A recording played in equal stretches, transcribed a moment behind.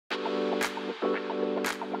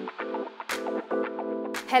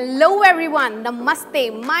Hello everyone,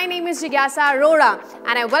 Namaste. My name is Jigyasa Arora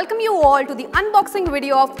and I welcome you all to the unboxing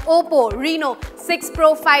video of Oppo RENO6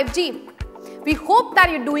 Pro 5G. We hope that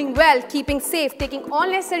you're doing well, keeping safe, taking all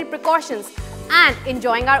necessary precautions and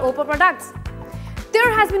enjoying our Oppo products.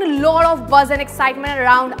 There has been a lot of buzz and excitement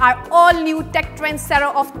around our all-new tech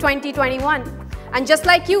trendsetter of 2021. And just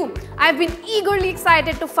like you, I've been eagerly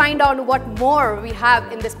excited to find out what more we have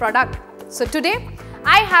in this product. So today,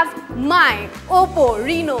 I have my Oppo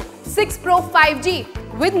RENO6 Pro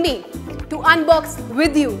 5G with me to unbox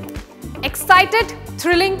with you. Excited?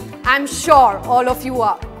 Thrilling? I'm sure all of you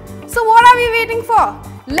are. So what are we waiting for?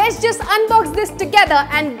 Let's just unbox this together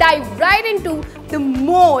and dive right into the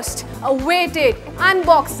most awaited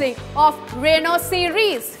unboxing of Reno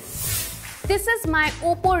series. This is my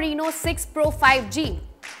Oppo RENO6 Pro 5G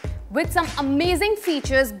with some amazing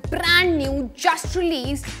features, brand new, just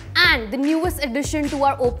released and the newest addition to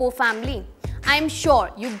our Oppo family. I'm sure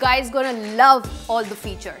you guys gonna love all the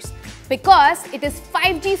features because it is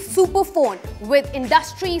 5G super phone with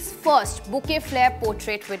industry's first bokeh flare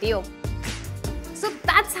portrait video. So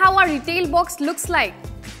that's how our retail box looks like.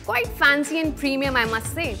 Quite fancy and premium, I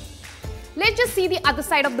must say. Let's just see the other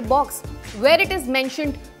side of the box where it is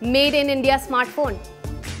mentioned Made in India smartphone.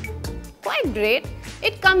 Quite great.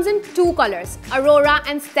 It comes in two colors, Arora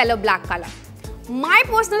and Stellar Black color. My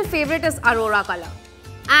personal favorite is Arora color.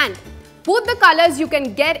 And both the colors you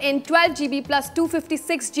can get in 12GB plus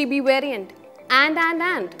 256GB variant. And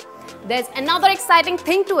there's another exciting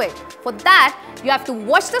thing to it. For that, you have to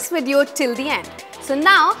watch this video till the end. So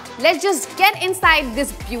now, let's just get inside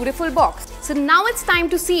this beautiful box. So now it's time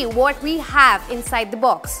to see what we have inside the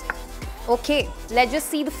box. Okay, let's just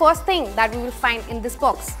see the first thing that we will find in this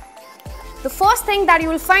box. The first thing that you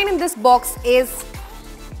will find in this box is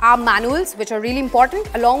our manuals, which are really important.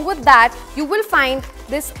 Along with that, you will find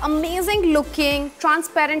this amazing looking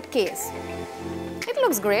transparent case. It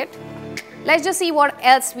looks great. Let's just see what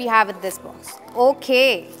else we have in this box.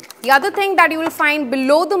 Okay, the other thing that you will find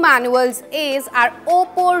below the manuals is our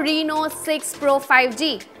Oppo RENO6 Pro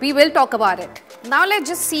 5G. We will talk about it. Now let's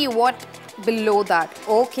just see what below that.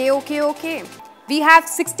 Okay. We have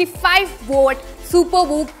 65-volt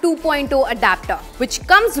SuperVOOC 2.0 adapter, which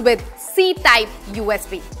comes with C-type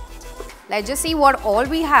USB. Let's just see what all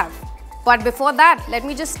we have. But before that, let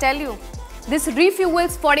me just tell you, this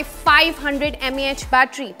refuels 4500 mAh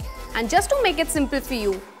battery. And just to make it simple for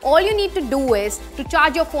you, all you need to do is to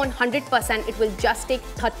charge your phone 100%. It will just take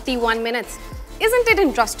 31 minutes. Isn't it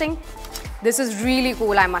interesting? This is really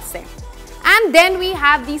cool, I must say. And then we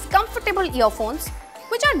have these comfortable earphones,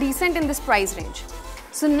 which are decent in this price range.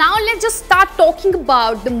 So now let's just start talking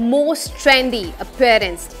about the most trendy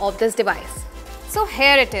appearance of this device. So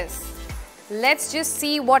here it is. Let's just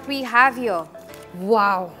see what we have here.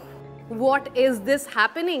 Wow, what is this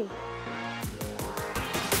happening?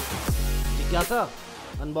 Jigyasa,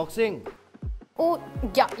 unboxing. Oh,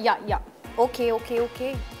 yeah.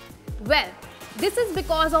 Okay. Well, this is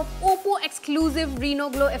because of Oppo exclusive Reno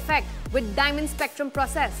Glow effect with diamond spectrum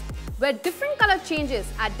process, where different color changes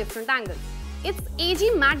at different angles. Its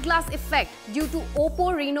AG matte glass effect due to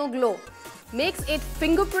Oppo Reno Glow makes it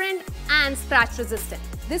fingerprint and scratch resistant.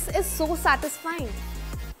 This is so satisfying.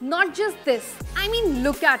 Not just this, I mean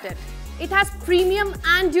look at it. It has premium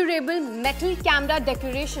and durable metal camera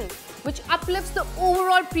decoration which uplifts the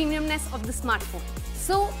overall premiumness of the smartphone.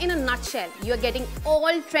 So in a nutshell, you are getting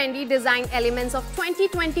all trendy design elements of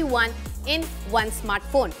 2021 in one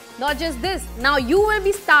smartphone. Not just this, now you will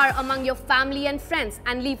be star among your family and friends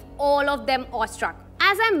and leave all of them awestruck.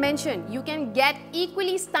 As I mentioned, you can get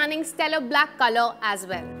equally stunning stellar black color as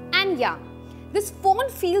well. And yeah, this phone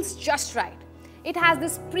feels just right. It has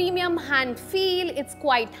this premium hand feel, it's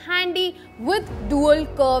quite handy with dual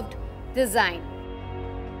curved design.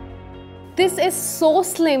 This is so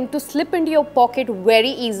slim to slip into your pocket very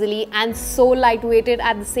easily and so lightweighted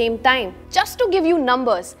at the same time. Just to give you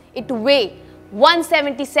numbers, it weighs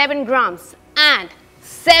 177 grams and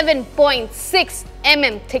 7.6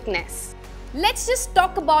 mm thickness. Let's just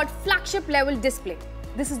talk about flagship level display.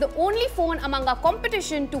 This is the only phone among our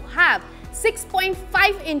competition to have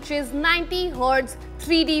 6.5 inches 90 Hz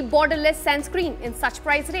 3D borderless sunscreen in such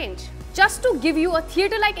price range. Just to give you a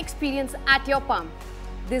theatre-like experience at your palm.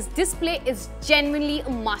 This display is genuinely a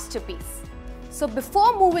masterpiece. So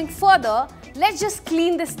before moving further, let's just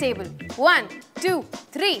clean this table. 1, 2,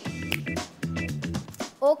 3.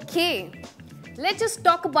 Okay, let's just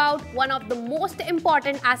talk about one of the most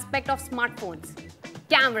important aspects of smartphones,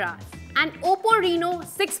 cameras. And Oppo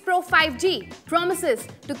RENO6 Pro 5G promises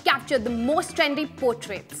to capture the most trendy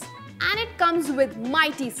portraits. And it comes with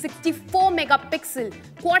mighty 64 megapixel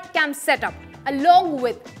quad cam setup along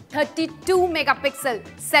with 32 megapixel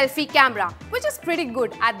selfie camera, which is pretty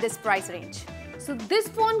good at this price range. So this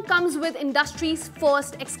phone comes with industry's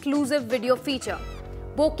first exclusive video feature,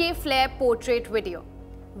 bokeh flare portrait video.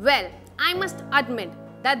 Well, I must admit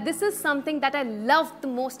that this is something that I love the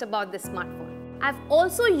most about this smartphone. I've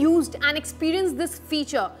also used and experienced this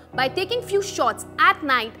feature by taking few shots at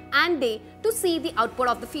night and day to see the output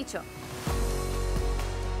of the feature.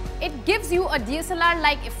 It gives you a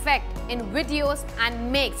DSLR-like effect in videos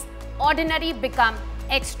and makes ordinary become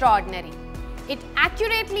extraordinary. It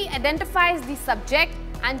accurately identifies the subject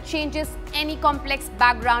and changes any complex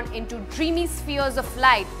background into dreamy spheres of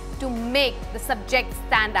light to make the subject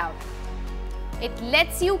stand out. It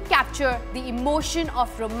lets you capture the emotion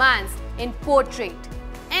of romance in portrait,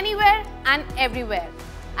 anywhere and everywhere,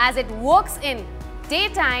 as it works in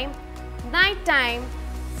daytime, nighttime,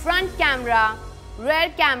 front camera,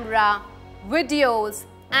 rear camera, videos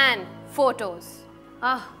and photos.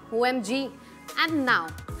 OMG! And now,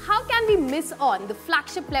 how can we miss on the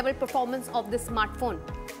flagship level performance of this smartphone?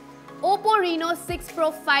 Oppo RENO6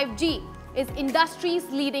 Pro 5G is industry's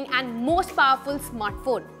leading and most powerful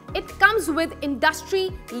smartphone. It comes with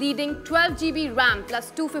industry-leading 12GB RAM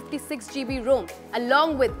plus 256GB ROM,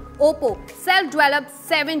 along with Oppo self-developed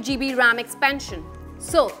 7GB RAM expansion.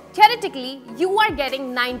 So, theoretically, you are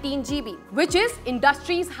getting 19GB, which is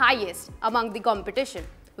industry's highest among the competition.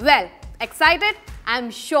 Well, excited? I'm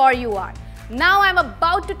sure you are. Now I'm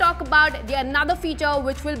about to talk about another feature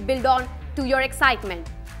which will build on to your excitement.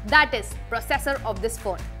 That is processor of this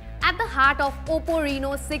phone. At the heart of Oppo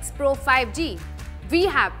RENO6 Pro 5G, we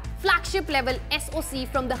have flagship level SoC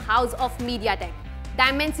from the house of MediaTek,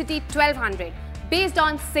 Dimensity 1200, based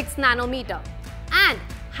on 6 nanometer, and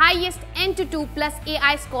highest N2 plus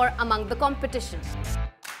AI score among the competition.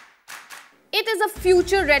 It is a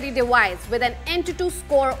future-ready device with an N2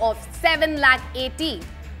 score of 780,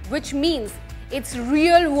 which means its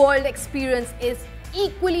real-world experience is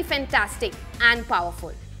equally fantastic and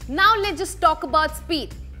powerful. Now let's just talk about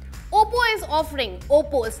speed. Oppo is offering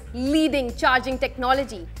Oppo's leading charging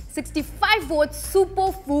technology, 65V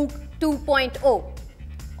Super Fook 2.0.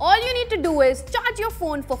 All you need to do is charge your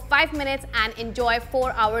phone for 5 minutes and enjoy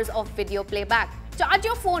 4 hours of video playback. Charge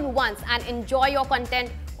your phone once and enjoy your content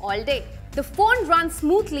all day. The phone runs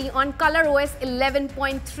smoothly on ColorOS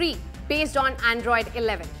 11.3 based on Android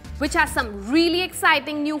 11, which has some really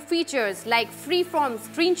exciting new features like freeform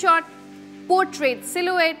screenshot, portrait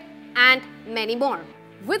silhouette, and many more.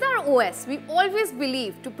 With our OS, we always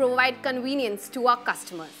believe to provide convenience to our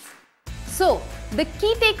customers. So, the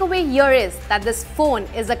key takeaway here is that this phone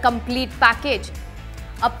is a complete package.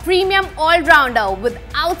 A premium all-rounder with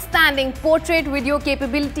outstanding portrait video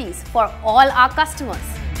capabilities for all our customers.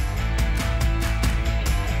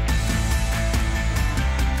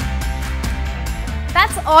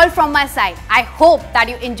 That's all from my side. I hope that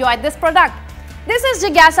you enjoyed this product. This is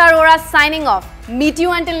Jigyasa Arora signing off. Meet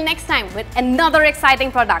you until next time with another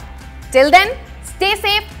exciting product. Till then, stay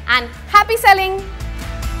safe and happy selling!